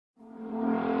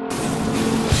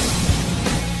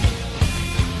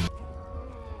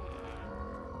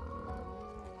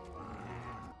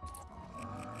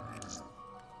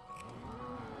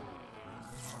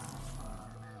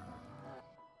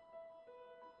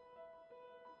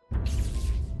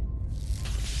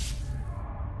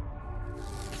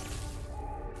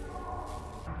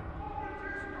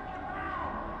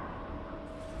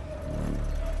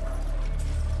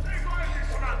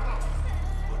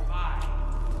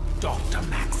Dr.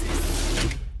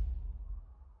 Maxis.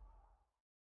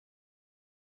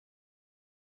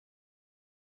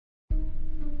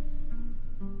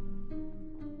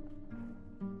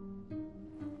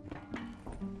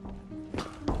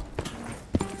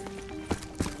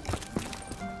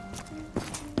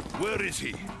 Where is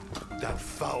he? That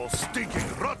foul, stinking,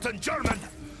 rotten German!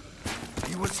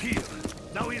 He was here.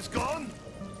 Now he's gone?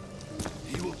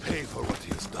 He will pay for what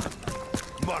he has done.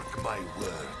 Mark my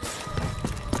words.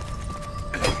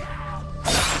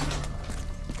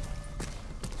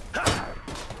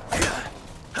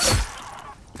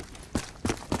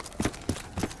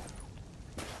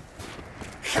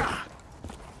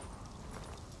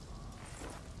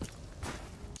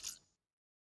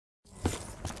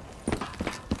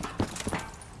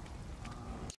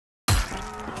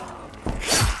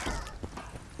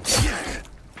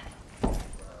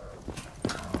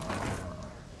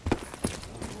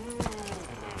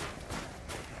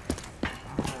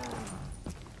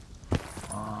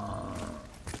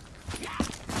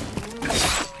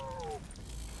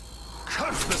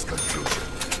 This confusion.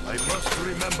 I must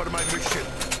remember my mission.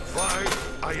 Why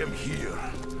I am here.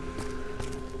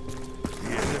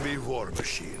 The enemy war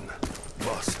machine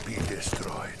must be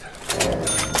destroyed.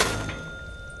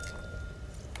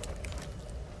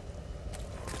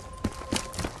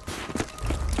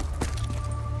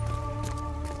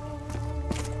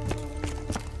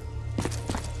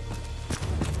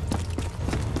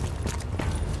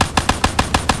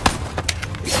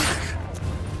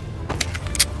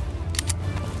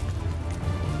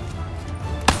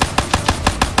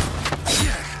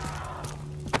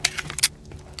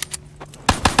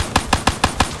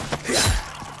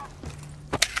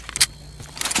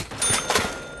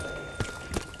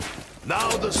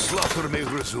 Now the slaughter may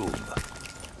resume.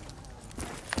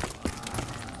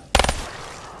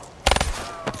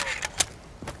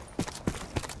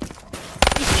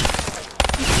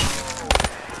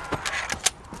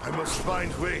 I must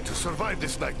find a way to survive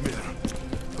this nightmare.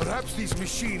 Perhaps these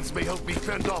machines may help me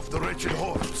fend off the wretched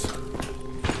hordes.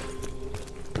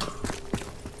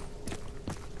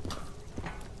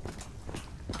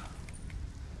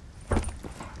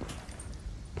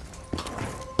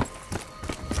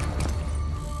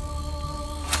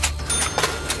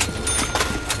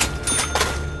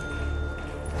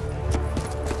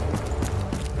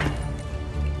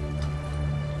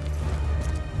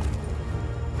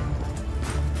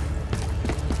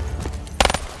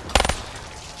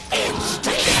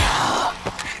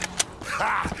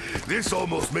 This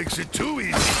almost makes it too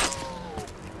easy.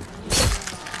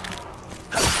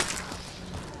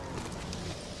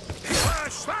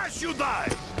 Smash, smash, you die!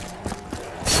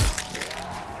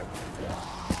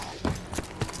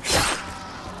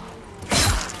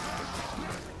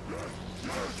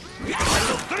 I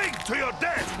will drink to your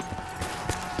death!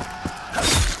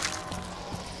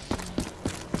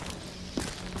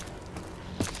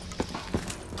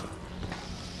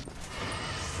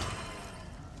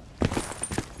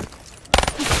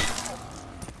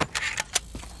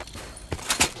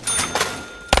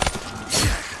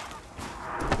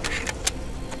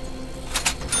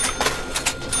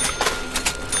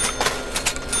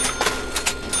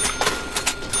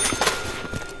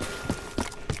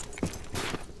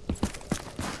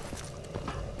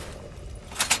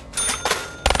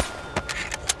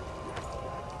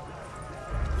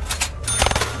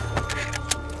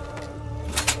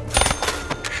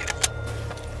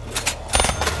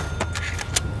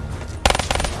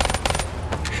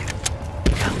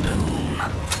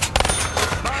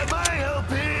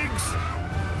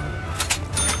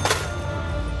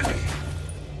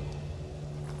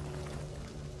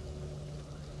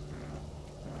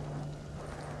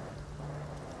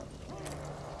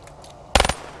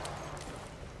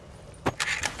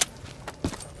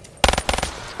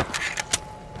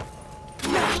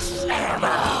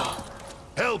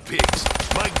 Hell, pigs!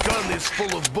 My gun is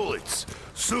full of bullets.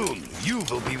 Soon, you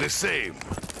will be the same.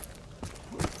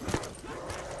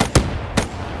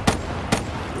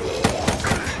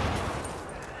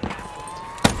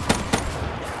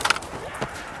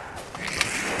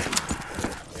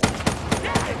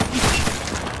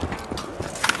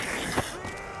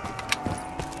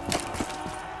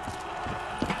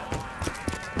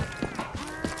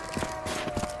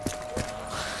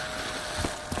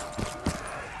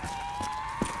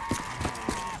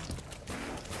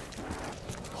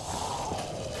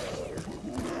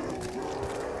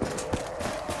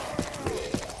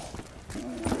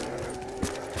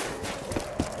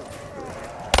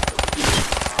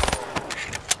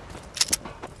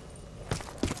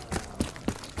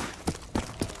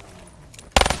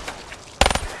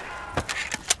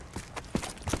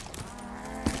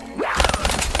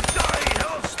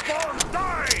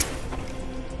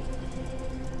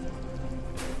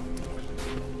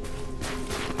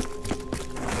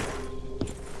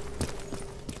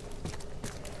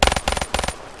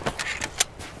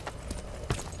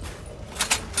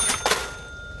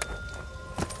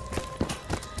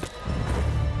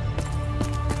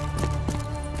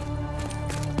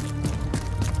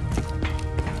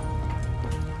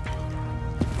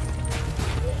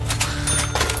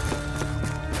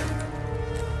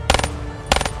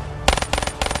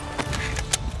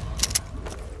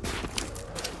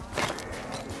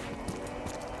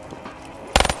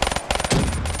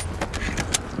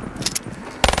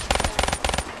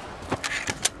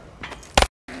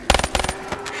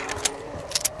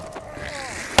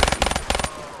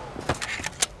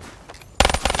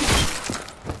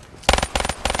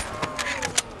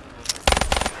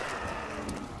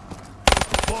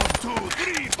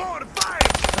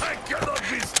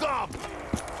 mob!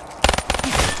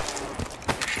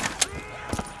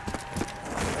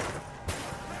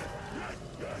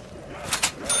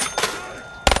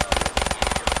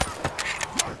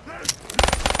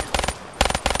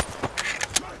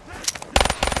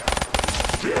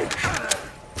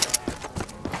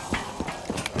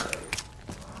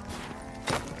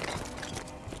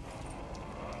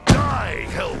 Die,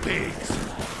 hell pigs!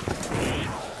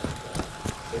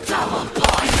 Double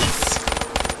points!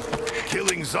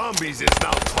 Killing zombies is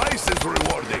now twice as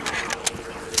rewarding.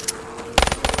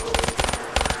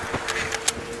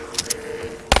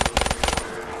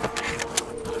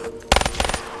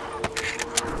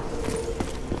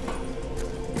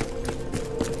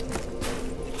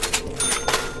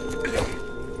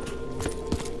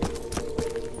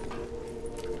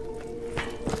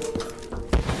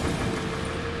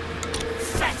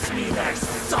 Fetch me their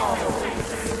souls!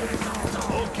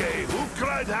 Okay, who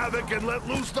cried havoc and let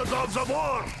loose the dogs of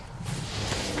war?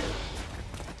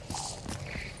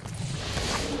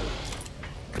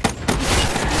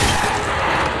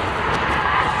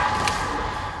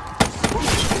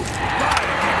 Die,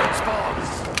 demon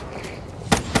spawns!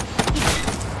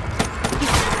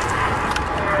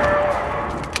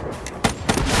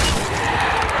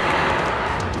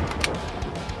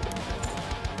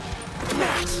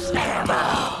 Max ammo!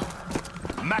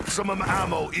 Maximum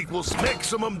ammo equals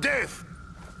maximum death!